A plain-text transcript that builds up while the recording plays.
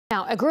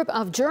Now, a group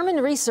of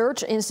German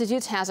research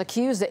institutes has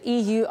accused the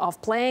EU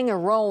of playing a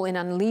role in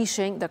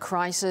unleashing the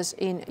crisis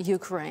in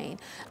Ukraine.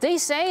 They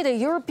say the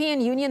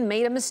European Union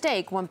made a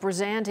mistake when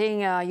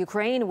presenting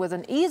Ukraine with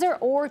an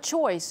either-or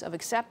choice of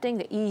accepting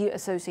the EU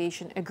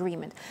Association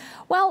Agreement.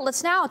 Well,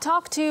 let's now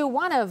talk to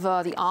one of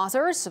the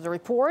authors of the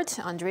report,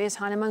 Andreas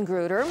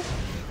Heinemann-Grüder.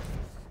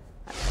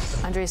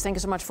 Andreas, thank you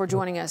so much for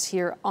joining us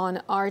here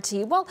on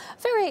RT. Well,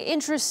 very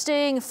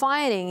interesting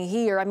finding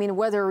here. I mean,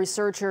 whether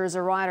researchers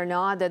are right or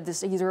not, that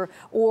this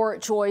either-or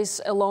choice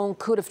alone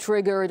could have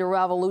triggered a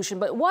revolution.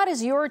 But what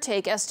is your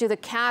take as to the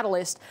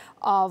catalyst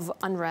of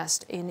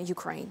unrest in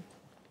Ukraine?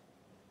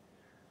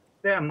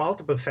 There are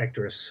multiple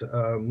factors.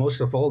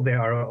 Most of all, they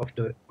are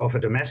of a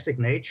domestic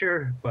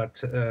nature. But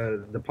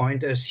the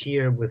point is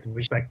here, with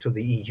respect to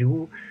the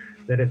EU,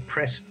 that it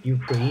pressed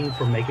Ukraine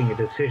for making a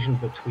decision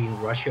between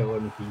Russia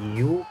and the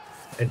EU.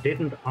 It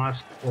didn't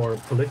ask for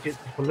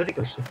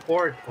political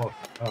support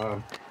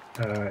of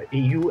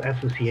EU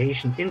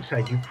association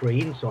inside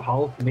Ukraine, so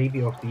half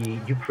maybe of the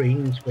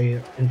Ukrainians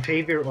were in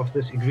favor of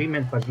this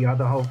agreement, but the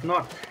other half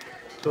not.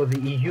 So the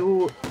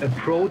EU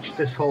approached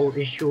this whole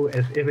issue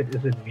as if it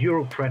is a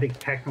bureaucratic,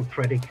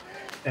 technocratic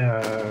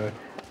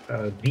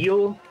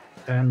deal,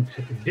 and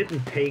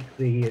didn't take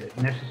the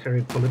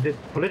necessary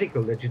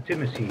political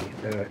legitimacy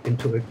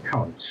into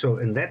account. So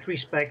in that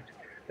respect,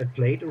 it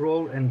played a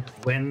role, and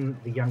when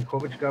the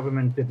Yanukovych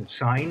government didn't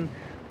sign,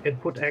 it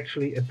put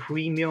actually a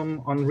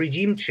premium on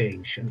regime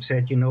change and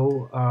said, you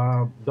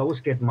know,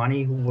 those get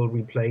money who will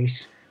replace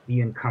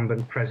the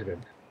incumbent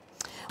president.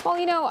 Well,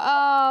 you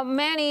know,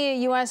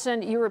 many U.S.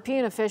 and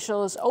European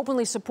officials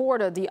openly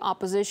supported the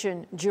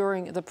opposition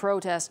during the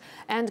protests.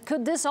 And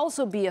could this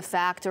also be a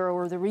factor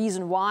or the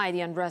reason why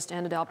the unrest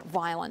ended up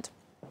violent?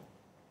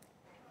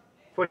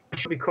 For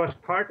sure, because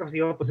part of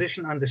the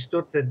opposition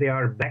understood that they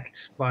are backed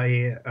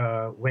by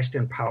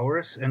Western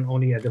powers, and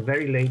only at a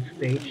very late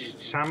stage,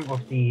 some of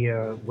the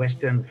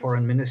Western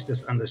foreign ministers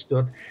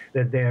understood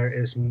that there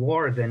is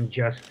more than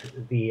just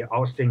the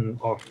ousting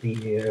of the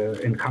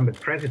incumbent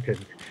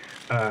president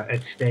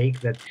at stake,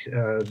 that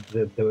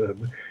the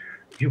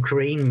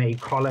Ukraine may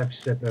collapse,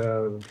 that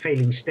a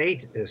failing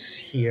state is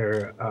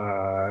here.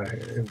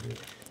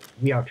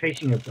 We are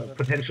facing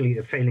potentially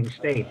a failing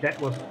state. That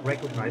was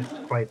recognized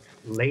quite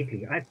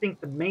lately. I think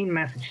the main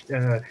message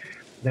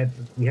that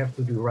we have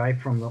to derive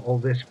from all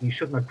this, we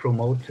should not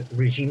promote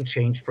regime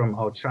change from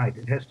outside.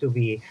 It has to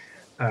be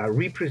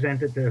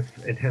representative,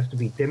 it has to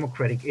be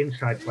democratic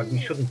inside, but we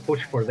shouldn't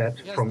push for that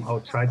from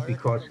outside,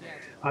 because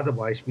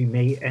otherwise we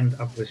may end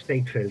up with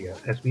state failure,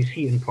 as we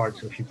see in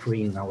parts of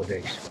Ukraine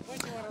nowadays.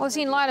 Well,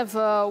 see, in light of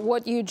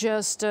what you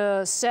just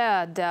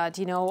said, that,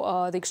 you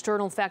know, the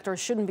external factors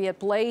shouldn't be at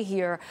play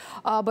here,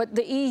 but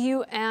the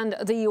EU and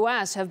the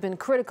U.S. have been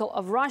critical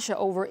of Russia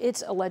over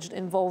its alleged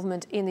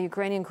involvement in the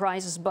Ukrainian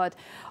crisis. But,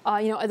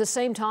 you know, at the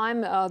same time,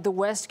 the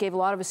West gave a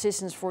lot of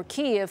assistance for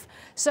Kiev.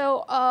 So,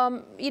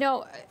 you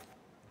know,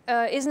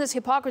 isn't this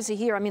hypocrisy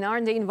here? I mean,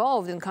 aren't they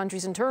involved in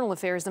countries' internal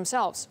affairs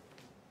themselves?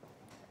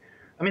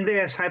 I mean,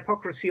 there's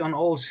hypocrisy on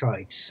all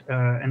sides,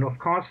 and of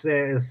course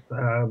there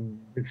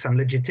is some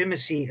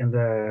legitimacy in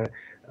the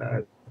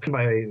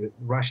by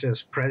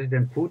Russia's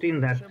President Putin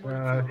that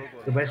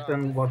the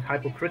Western was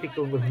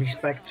hypocritical with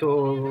respect to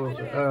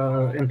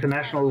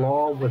international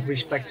law, with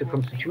respect to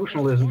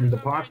constitutionalism in the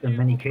past in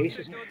many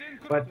cases.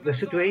 But the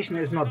situation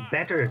is not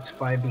bettered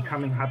by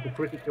becoming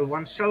hypocritical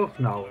oneself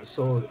now.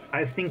 So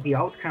I think the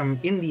outcome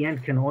in the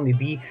end can only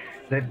be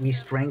that we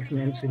strengthen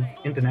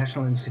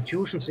international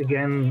institutions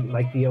again,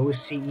 like the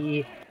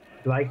OSCE,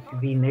 like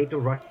the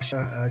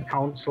NATO-Russia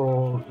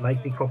Council,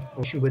 like the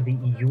cooperation with the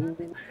EU.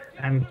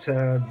 And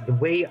the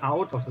way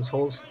out of this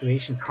whole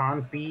situation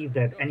can't be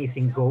that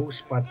anything goes,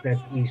 but that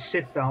we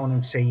sit down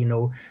and say, you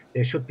know,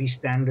 there should be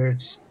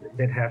standards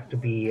that have to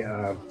be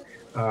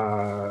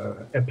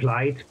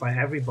applied by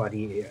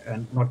everybody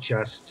and not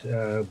just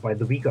by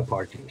the weaker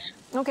parties.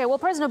 Okay, well,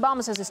 President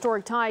Obama says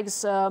historic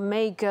ties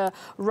make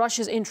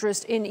Russia's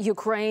interest in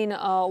Ukraine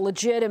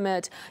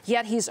legitimate,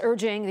 yet he's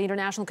urging the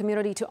international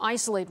community to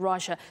isolate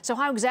Russia. So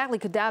how exactly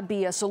could that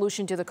be a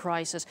solution to the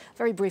crisis?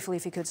 Very briefly,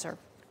 if you could, sir.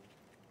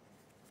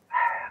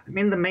 I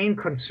mean, the main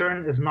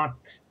concern is not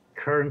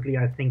currently,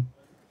 I think,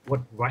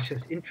 what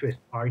Russia's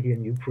interests are here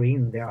in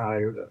Ukraine. They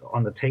are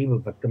on the table,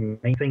 but the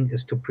main thing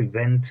is to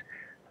prevent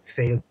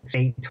failed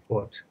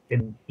statehood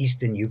in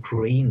eastern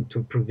Ukraine,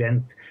 to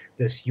prevent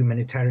this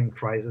humanitarian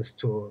crisis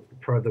to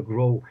further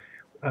grow.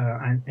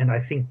 And I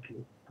think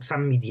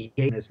some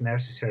mediation is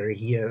necessary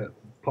here,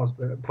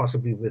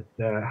 possibly with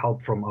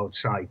help from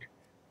outside.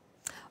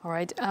 All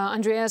right.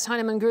 Andreas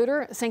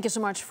Heinemann-Grüder, thank you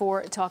so much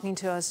for talking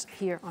to us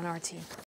here on RT.